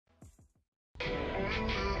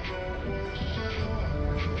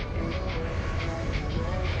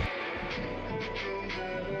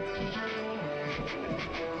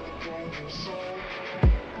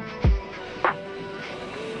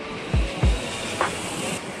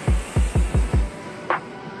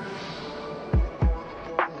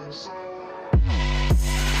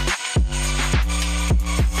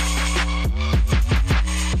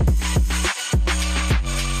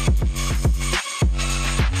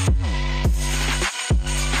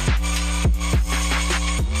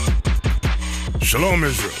Shalom,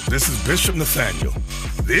 Israel. This is Bishop Nathaniel.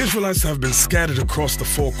 The Israelites have been scattered across the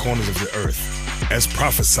four corners of the earth, as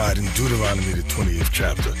prophesied in Deuteronomy, the 20th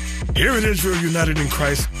chapter. Here at Israel United in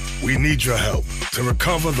Christ, we need your help to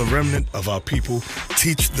recover the remnant of our people,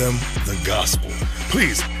 teach them the gospel.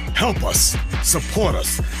 Please help us, support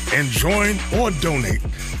us, and join or donate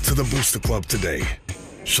to the Booster Club today.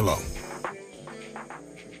 Shalom.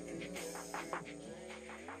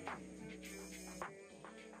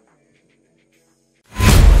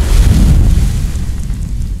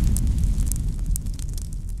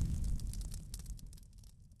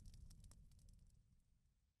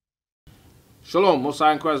 Shalom, Most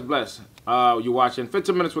High in Christ bless. You're watching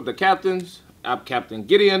 15 Minutes with the Captains. I'm Captain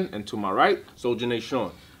Gideon, and to my right, Soldier Nation.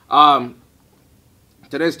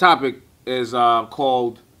 Today's topic is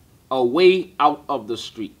called A Way Out of the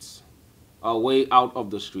Streets. A Way Out of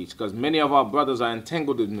the Streets, because many of our brothers are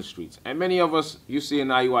entangled in the streets. And many of us, you see in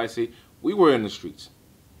IUIC, we were in the streets.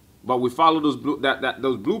 But we followed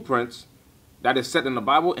those blueprints that is set in the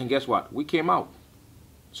Bible, and guess what? We came out.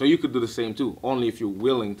 So you could do the same too, only if you're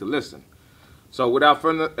willing to listen. So without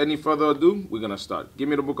any further ado, we're going to start. Give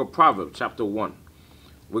me the book of Proverbs, chapter 1.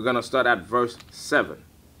 We're going to start at verse 7.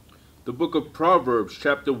 The book of Proverbs,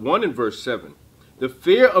 chapter 1 and verse 7. The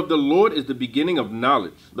fear of the Lord is the beginning of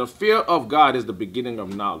knowledge. The fear of God is the beginning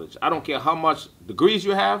of knowledge. I don't care how much degrees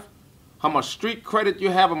you have, how much street credit you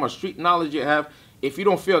have, how much street knowledge you have. If you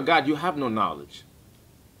don't fear God, you have no knowledge.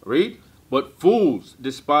 Read. But fools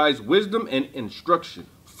despise wisdom and instruction.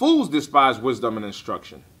 Fools despise wisdom and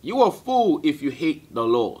instruction. You are a fool if you hate the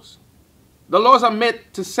laws. The laws are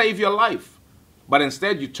meant to save your life. But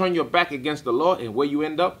instead, you turn your back against the law, and where you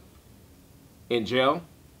end up? In jail,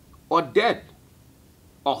 or dead,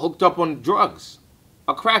 or hooked up on drugs,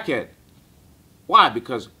 a crackhead. Why?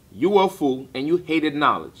 Because you were a fool and you hated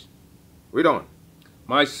knowledge. Read on.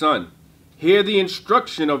 My son, hear the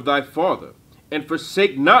instruction of thy father, and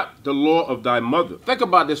forsake not the law of thy mother. Think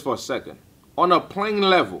about this for a second. On a plain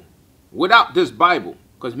level, without this Bible,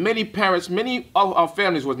 because many parents, many of our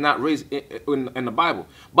families was not raised in the Bible,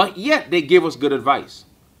 but yet they gave us good advice.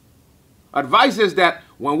 Advice is that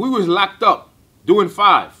when we was locked up doing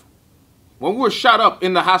 5, when we were shot up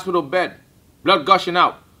in the hospital bed, blood gushing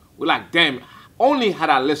out, we're like, damn, only had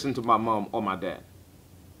I listened to my mom or my dad.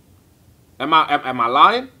 Am I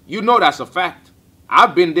lying? You know that's a fact.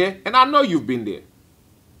 I've been there, and I know you've been there.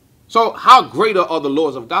 So how greater are the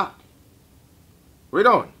laws of God? Read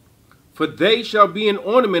on. For they shall be an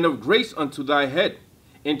ornament of grace unto thy head,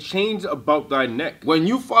 and chains about thy neck. When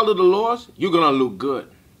you follow the laws, you're going to look good.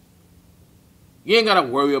 You ain't got to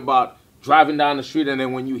worry about driving down the street, and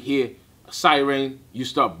then when you hear a siren, you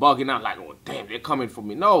start bugging out like, oh, damn, they're coming for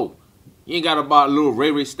me. No. You ain't got about a little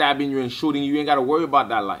Ray stabbing you and shooting you. You ain't got to worry about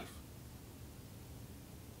that life.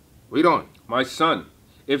 Read on. My son,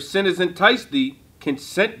 if sinners entice thee,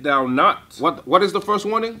 consent thou not. What is the first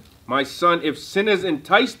warning? My son, if sinners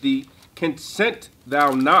entice thee, consent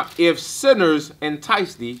thou not. If sinners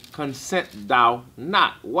entice thee, consent thou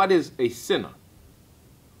not. What is a sinner?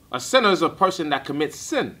 A sinner is a person that commits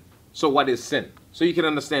sin. So what is sin? So you can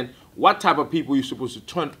understand what type of people you're supposed to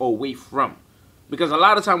turn away from. Because a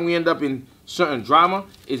lot of time we end up in certain drama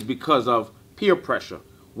is because of peer pressure.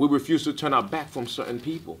 We refuse to turn our back from certain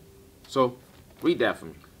people. So read that for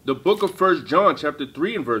me. The book of 1 John chapter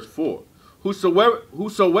 3 and verse 4.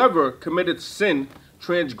 Whosoever committeth sin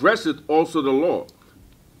transgresseth also the law.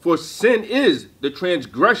 For sin is the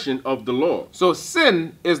transgression of the law. So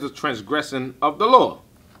sin is the transgression of the law.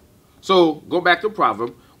 So go back to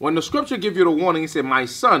Proverbs. When the scripture gives you the warning, it said, my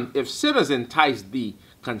son, if sinners entice thee,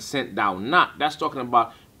 consent thou not. That's talking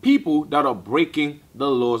about people that are breaking the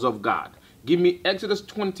laws of God. Give me Exodus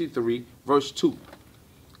 23 verse 2.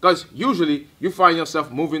 Because usually you find yourself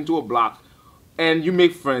moving to a block and you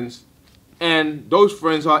make friends, and those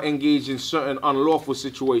friends are engaged in certain unlawful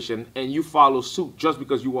situation, and you follow suit just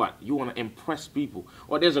because you what? You want to impress people,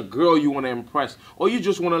 or there's a girl you want to impress, or you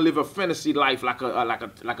just want to live a fantasy life like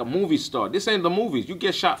a movie star. This ain't the movies. You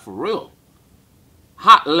get shot for real.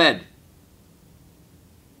 Hot lead.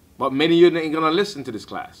 But many of you ain't gonna listen to this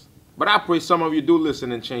class. But I pray some of you do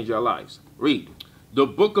listen and change your lives. Read. The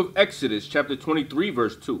book of Exodus, chapter 23,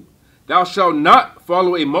 verse 2. Thou shalt not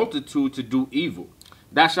follow a multitude to do evil.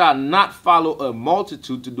 Thou shalt not follow a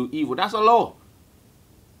multitude to do evil. That's a law.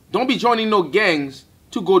 Don't be joining no gangs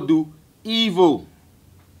to go do evil.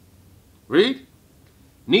 Read.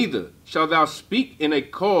 Neither shalt thou speak in a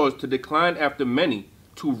cause to decline after many,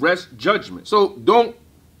 to wrest judgment. So don't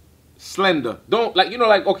slender. Don't,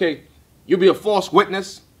 like, okay, you be a false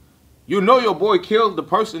witness. You know your boy killed the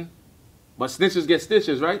person, but snitches get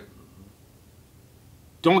stitches, right?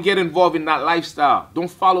 Don't get involved in that lifestyle. Don't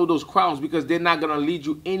follow those crowds because they're not going to lead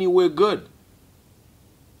you anywhere good.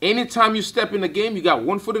 Anytime you step in the game, you got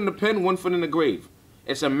one foot in the pen, one foot in the grave.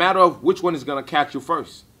 It's a matter of which one is going to catch you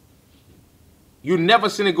first. You never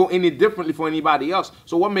seen it go any differently for anybody else.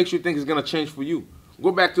 So what makes you think it's going to change for you?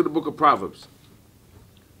 Go back to the book of Proverbs.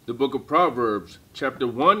 The book of Proverbs, chapter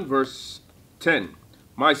 1, verse 10.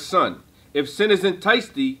 My son, if sinners entice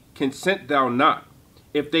thee, consent thou not.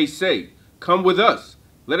 If they say, come with us,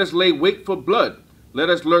 let us lay wait for blood. Let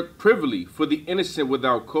us lurk privily for the innocent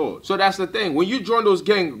without cause. So that's the thing. When you join those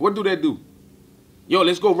gangs, what do they do? Yo,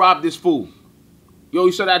 let's go rob this fool. Yo,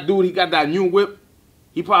 you saw that dude, he got that new whip.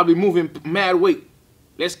 He probably moving mad weight.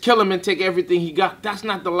 Let's kill him and take everything he got. That's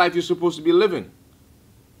not the life you're supposed to be living.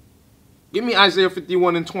 Give me Isaiah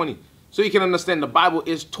 51 and 20 so you can understand the Bible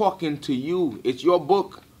is talking to you. It's your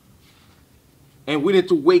book. And we need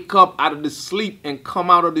to wake up out of the sleep and come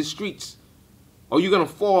out of the streets, or you're going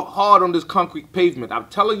to fall hard on this concrete pavement. I'm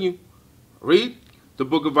telling you. Read. The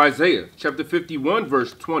book of Isaiah, chapter 51,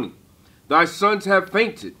 verse 20. Thy sons have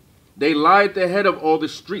fainted. They lie at the head of all the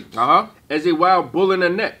streets, as a wild bull in a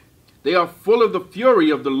net. They are full of the fury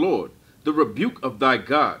of the Lord, the rebuke of thy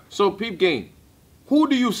God. So, peep game, who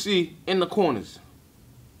do you see in the corners?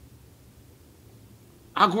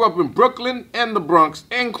 I grew up in Brooklyn and the Bronx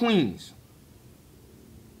and Queens,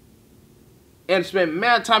 and spent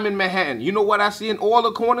mad time in Manhattan. You know what I see in all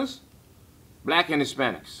the corners? Black and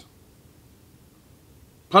Hispanics.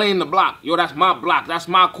 Playing the block. Yo, that's my block. That's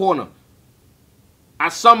my corner.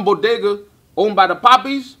 At some bodega owned by the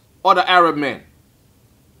Poppies or the Arab man.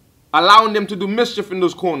 Allowing them to do mischief in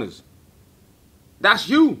those corners. That's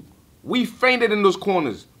you. We fainted in those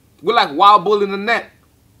corners. We're like wild bull in the net.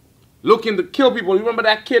 Looking to kill people. You remember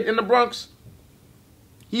that kid in the Bronx?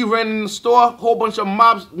 He ran in the store, whole bunch of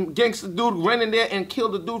mobs, gangster dude ran in there and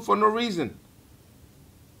killed the dude for no reason.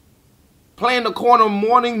 Playing the corner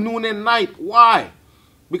morning, noon, and night. Why?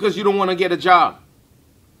 Because you don't want to get a job.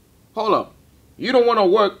 Hold up. You don't want to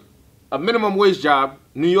work a minimum wage job.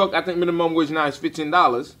 New York, I think minimum wage now is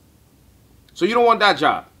 $15. So you don't want that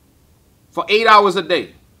job for 8 hours a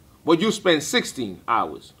day. But you spend 16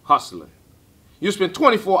 hours hustling. You spend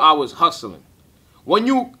 24 hours hustling. When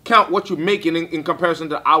you count what you're making in comparison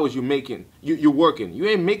to the hours you're making, you're working, you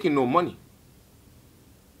ain't making no money.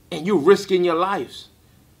 And you're risking your lives.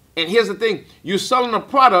 And here's the thing. You're selling a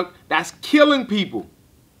product that's killing people.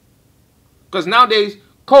 Because nowadays,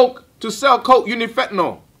 Coke, to sell Coke, you need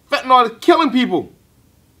fentanyl. Fentanyl is killing people.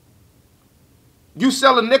 You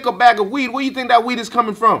sell a nickel bag of weed. Where do you think that weed is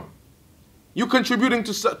coming from? You're contributing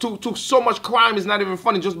to so much crime. It's not even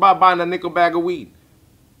funny just by buying a nickel bag of weed.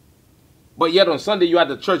 But yet on Sunday, you at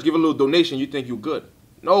the church, give a little donation, you think you're good.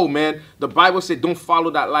 No, man. The Bible said don't follow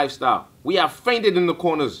that lifestyle. We have fainted in the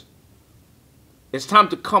corners. It's time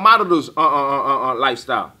to come out of those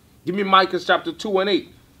lifestyle. Give me Micah chapter 2 and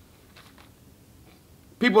 8.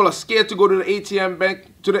 People are scared to go to the ATM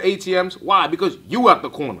bank, to the ATMs. Why? Because you at the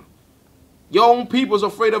corner. Your own people's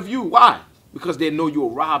afraid of you. Why? Because they know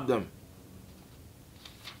you'll rob them.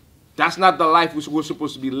 That's not the life we're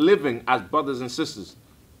supposed to be living as brothers and sisters.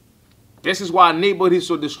 This is why our neighborhood is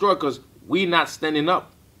so destroyed, because we're not standing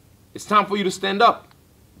up. It's time for you to stand up.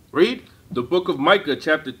 Read. The book of Micah,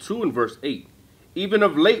 chapter 2 and verse 8. Even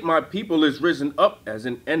of late my people is risen up as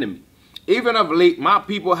an enemy. Even of late my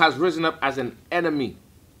people has risen up as an enemy.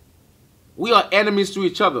 We are enemies to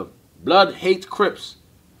each other. Blood hates Crips.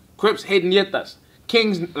 Crips hate Nietas.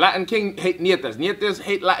 Kings, Latin king hate Nietas. Nietas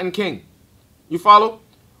hate Latin king. You follow?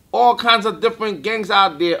 All kinds of different gangs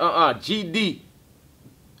out there. GD.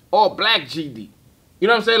 Or black GD. You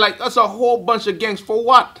know what I'm saying? Like, that's a whole bunch of gangs. For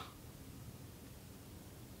what?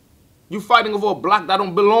 You fighting over a block that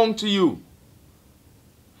don't belong to you.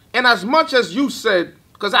 And as much as you said,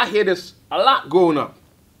 because I hear this a lot growing up,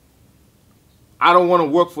 I don't want to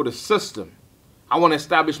work for the system. I want to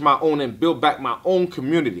establish my own and build back my own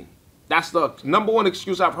community. That's the number one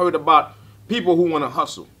excuse I've heard about people who want to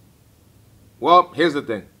hustle. Well, here's the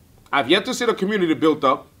thing. I've yet to see the community built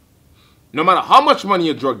up, no matter how much money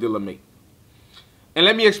a drug dealer makes. And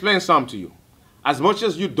let me explain something to you. As much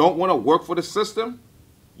as you don't want to work for the system,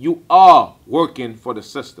 you are working for the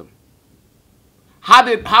system.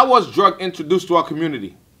 How was drug introduced to our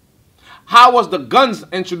community? How was the guns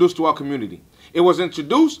introduced to our community? It was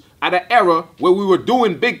introduced at an era where we were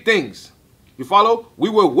doing big things. You follow? We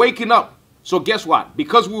were waking up. So guess what?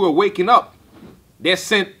 Because we were waking up, they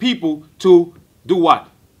sent people to do what?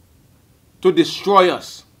 To destroy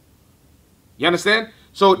us. You understand?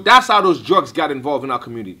 So that's how those drugs got involved in our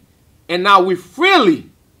community. And now we freely,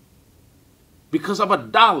 because of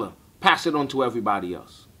 $1, pass it on to everybody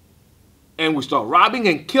else. And we start robbing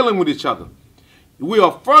and killing with each other. We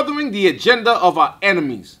are furthering the agenda of our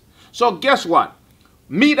enemies. So guess what?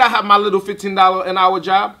 Me that have my little $15 an hour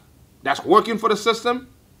job, that's working for the system,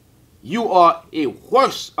 you are a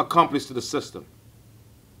worse accomplice to the system.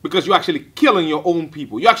 Because you're actually killing your own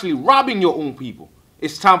people. You're actually robbing your own people.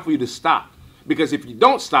 It's time for you to stop. Because if you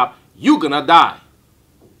don't stop, you're going to die.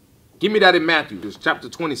 Give me that in Matthew. It's chapter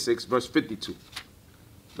 26, verse 52.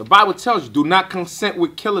 The Bible tells you, do not consent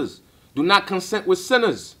with killers. Do not consent with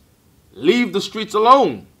sinners. Leave the streets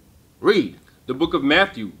alone. Read. The book of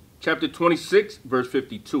Matthew, chapter 26, verse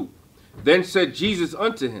 52. Then said Jesus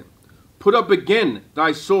unto him, put up again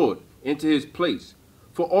thy sword into his place.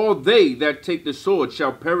 For all they that take the sword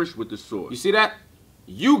shall perish with the sword. You see that?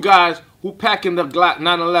 You guys who packing the Glock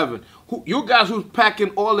 911, you guys who's packing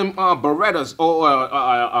all them Berettas, or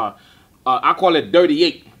I call it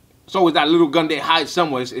 38. It's always that little gun they hide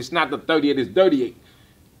somewhere. It's not the 38, it's 38.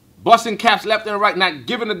 Busting caps left and right, not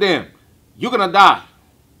giving a damn. You're going to die.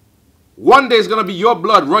 One day it's going to be your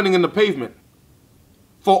blood running in the pavement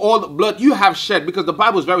for all the blood you have shed, because the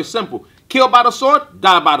Bible is very simple. Kill by the sword,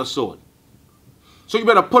 die by the sword. So you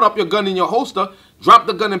better put up your gun in your holster, drop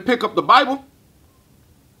the gun and pick up the Bible,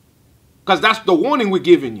 because that's the warning we're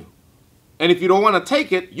giving you. And if you don't want to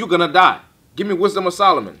take it, you're going to die. Give me Wisdom of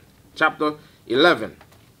Solomon, chapter 11.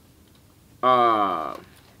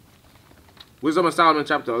 Wisdom of Solomon,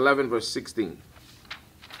 chapter 11, verse 16.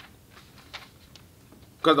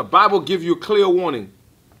 Because the Bible gives you a clear warning.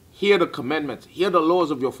 Hear the commandments. Hear the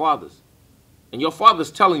laws of your fathers. And your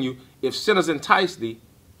father's telling you, if sinners entice thee,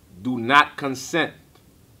 do not consent.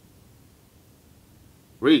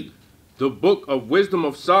 Read. The book of Wisdom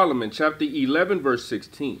of Solomon, chapter 11, verse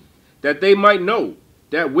 16. That they might know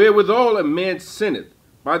that wherewithal a man sinneth,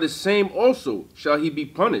 by the same also shall he be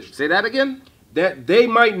punished. Say that again. That they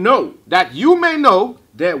might know. That you may know.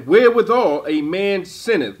 That wherewithal a man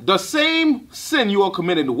sinneth. The same sin you are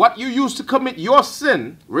committing. What you used to commit your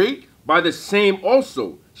sin. Read. By the same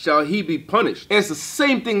also shall he be punished. It's the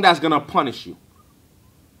same thing that's going to punish you.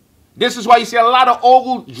 This is why you see a lot of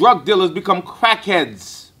old drug dealers become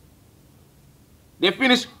crackheads. They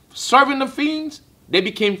finished serving the fiends. They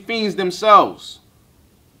became fiends themselves.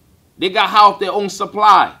 They got high off their own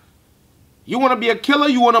supply. You want to be a killer?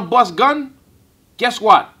 You want to bust gun? Guess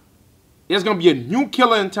what? There's going to be a new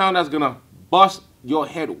killer in town that's going to bust your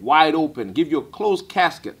head wide open. Give you a closed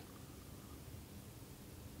casket.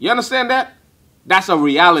 You understand that? That's a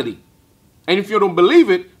reality. And if you don't believe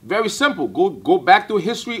it, very simple. Go back to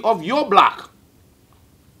history of your block.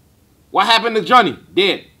 What happened to Johnny?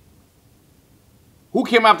 Dead. Who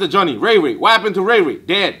came after Johnny? Ray Ray. What happened to Ray Ray?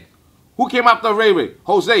 Dead. Who came after Ray Ray?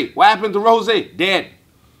 Jose. What happened to Jose? Dead.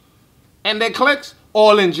 And their cliques?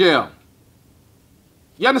 All in jail.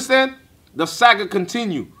 You understand? The saga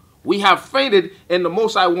continue. We have fainted, and the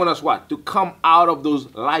Most High want us what? To come out of those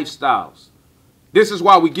lifestyles. This is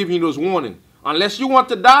why we give you those warnings. Unless you want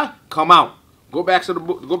to die, come out. Go back to the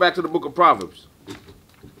book of Proverbs.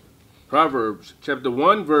 Proverbs chapter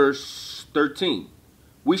 1, verse 13.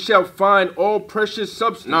 We shall find all precious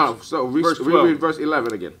substance. No, so read verse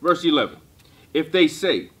 11 again. Verse 11. If they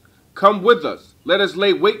say, come with us, let us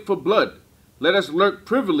lay wait for blood. Let us lurk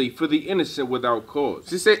privily for the innocent without cause.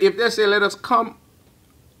 She said, if they say, let us come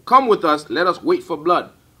with us, let us wait for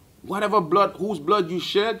blood. Whatever blood, whose blood you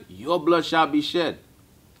shed, your blood shall be shed.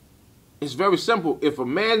 It's very simple. If a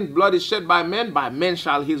man's blood is shed by men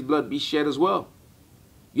shall his blood be shed as well.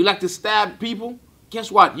 You like to stab people?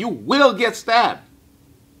 Guess what? You will get stabbed.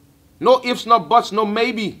 No ifs, no buts, no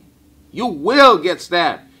maybe. You will get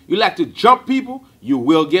stabbed. You like to jump people? You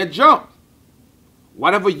will get jumped.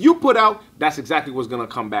 Whatever you put out, that's exactly what's going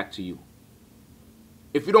to come back to you.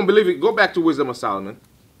 If you don't believe it, go back to Wisdom of Solomon,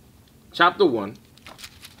 chapter 1.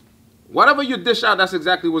 Whatever you dish out, that's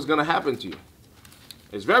exactly what's going to happen to you.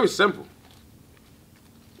 It's very simple.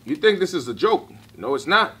 You think this is a joke. No, it's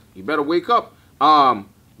not. You better wake up.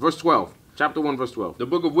 Verse 12. Chapter 1, verse 12. The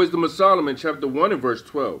book of Wisdom of Solomon, chapter 1 and verse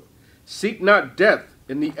 12. Seek not death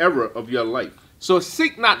in the error of your life. So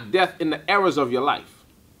seek not death in the errors of your life.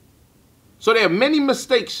 So there are many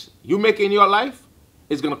mistakes you make in your life.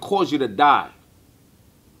 It's going to cause you to die.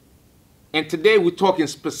 And today we're talking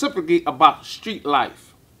specifically about street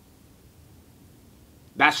life.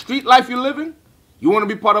 That street life you're living, you want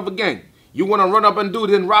to be part of a gang. You want to run up and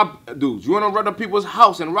rob dudes. You want to run up people's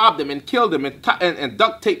house and rob them and kill them and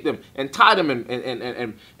duct tape them and tie them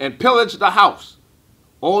and pillage the house.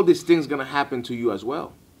 All these things going to happen to you as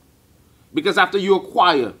well. Because after you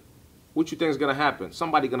acquire, what you think is going to happen?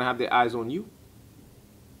 Somebody going to have their eyes on you.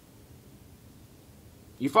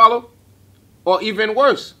 You follow? Or even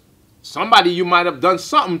worse, somebody you might have done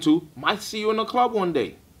something to might see you in the club one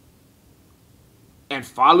day and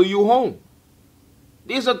follow you home.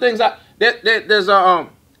 These are things that there's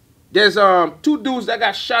two dudes that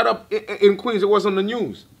got shot up in Queens. It was on the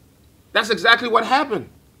news. That's exactly what happened.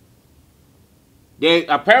 They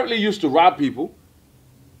apparently used to rob people,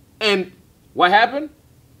 and what happened?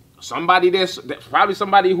 Somebody there, probably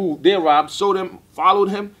somebody who they robbed, saw them, followed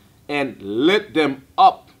him, and lit them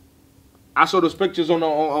up. I saw those pictures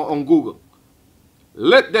on Google.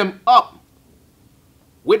 Lit them up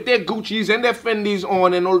with their Gucci's and their Fendi's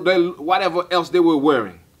on and all their whatever else they were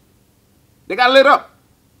wearing. They got lit up.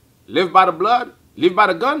 Live by the blood, live by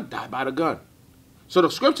the gun, die by the gun. So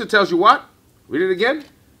the scripture tells you what? Read it again.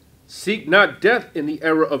 Seek not death in the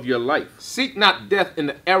era of your life. Seek not death in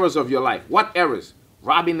the errors of your life. What errors?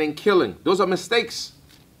 Robbing and killing. Those are mistakes.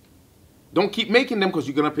 Don't keep making them because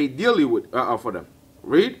you're going to pay dearly for them.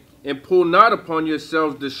 Read. And pull not upon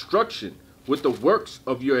yourselves destruction with the works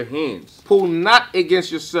of your hands. Pull not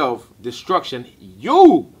against yourself destruction.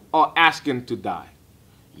 You are asking to die.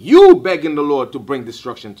 You begging the Lord to bring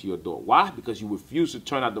destruction to your door. Why? Because you refuse to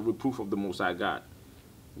turn out the reproof of the Most High God.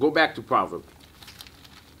 Go back to Proverbs.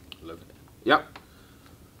 11. Yep.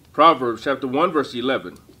 Proverbs chapter 1 verse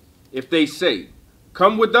 11. If they say,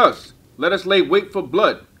 come with us, let us lay wait for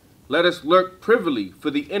blood. Let us lurk privily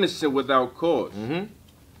for the innocent without cause.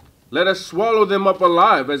 Let us swallow them up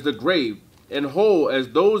alive as the grave, and whole as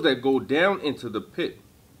those that go down into the pit.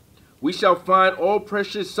 We shall find all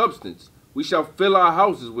precious substance. We shall fill our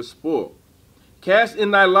houses with spoil. Cast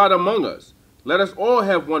in thy lot among us. Let us all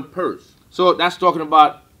have one purse. So that's talking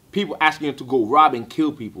about people asking you to go rob and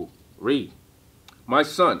kill people. Read. My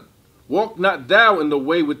son, walk not thou in the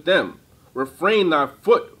way with them. Refrain thy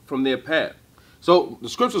foot from their path. So the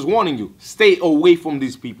scripture's warning you, stay away from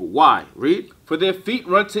these people. Why? Read. For their feet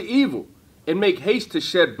run to evil, and make haste to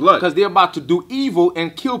shed blood. Because they're about to do evil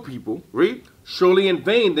and kill people. Read. Surely in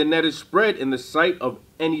vain the net is spread in the sight of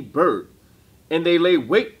any bird, and they lay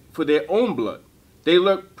wait for their own blood. They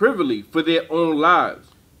lurk privily for their own lives.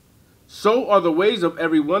 So are the ways of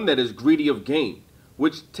everyone that is greedy of gain,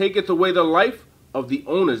 which taketh away the life of the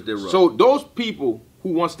owners thereof. So those people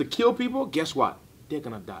who wants to kill people, guess what? They're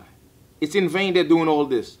going to die. It's in vain they're doing all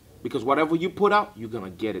this, because whatever you put out, you're going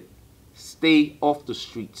to get it. Stay off the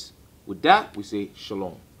streets. With that, we say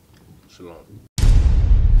shalom. Shalom.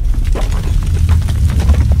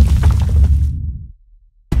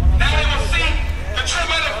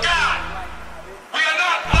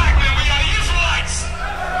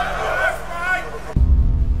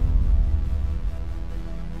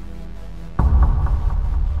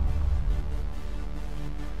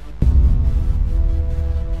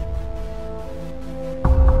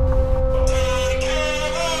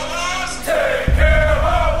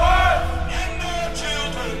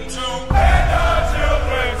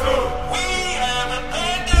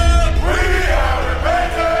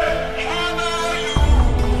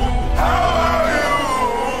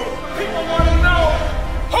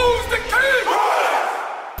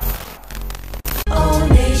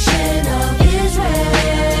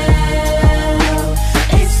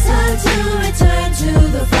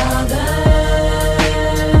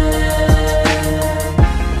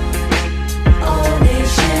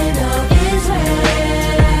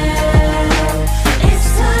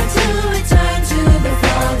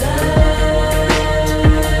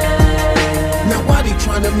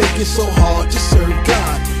 It's so hard to serve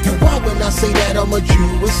God. And why when I say that I'm a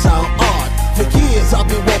Jew, it sound odd. For years I've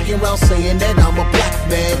been walking around saying that I'm a black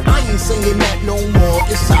man. I ain't saying that no more,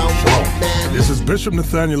 it sound wrong, man. This is Bishop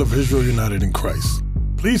Nathaniel of Israel United in Christ.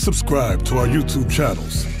 Please subscribe to our YouTube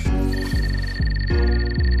channels.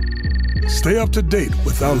 Stay up to date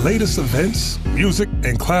with our latest events, music,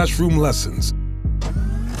 and classroom lessons.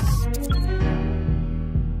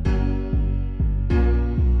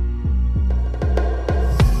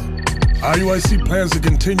 IUIC plans to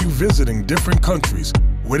continue visiting different countries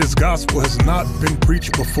where this gospel has not been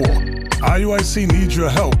preached before. IUIC needs your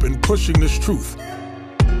help in pushing this truth.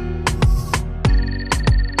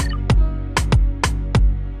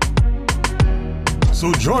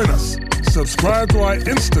 So join us. Subscribe to our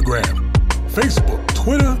Instagram, Facebook,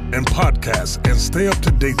 Twitter, and podcasts, and stay up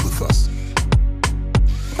to date with us.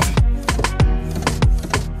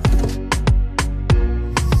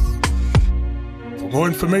 more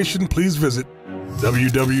information, please visit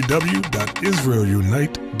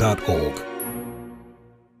www.israelunite.org.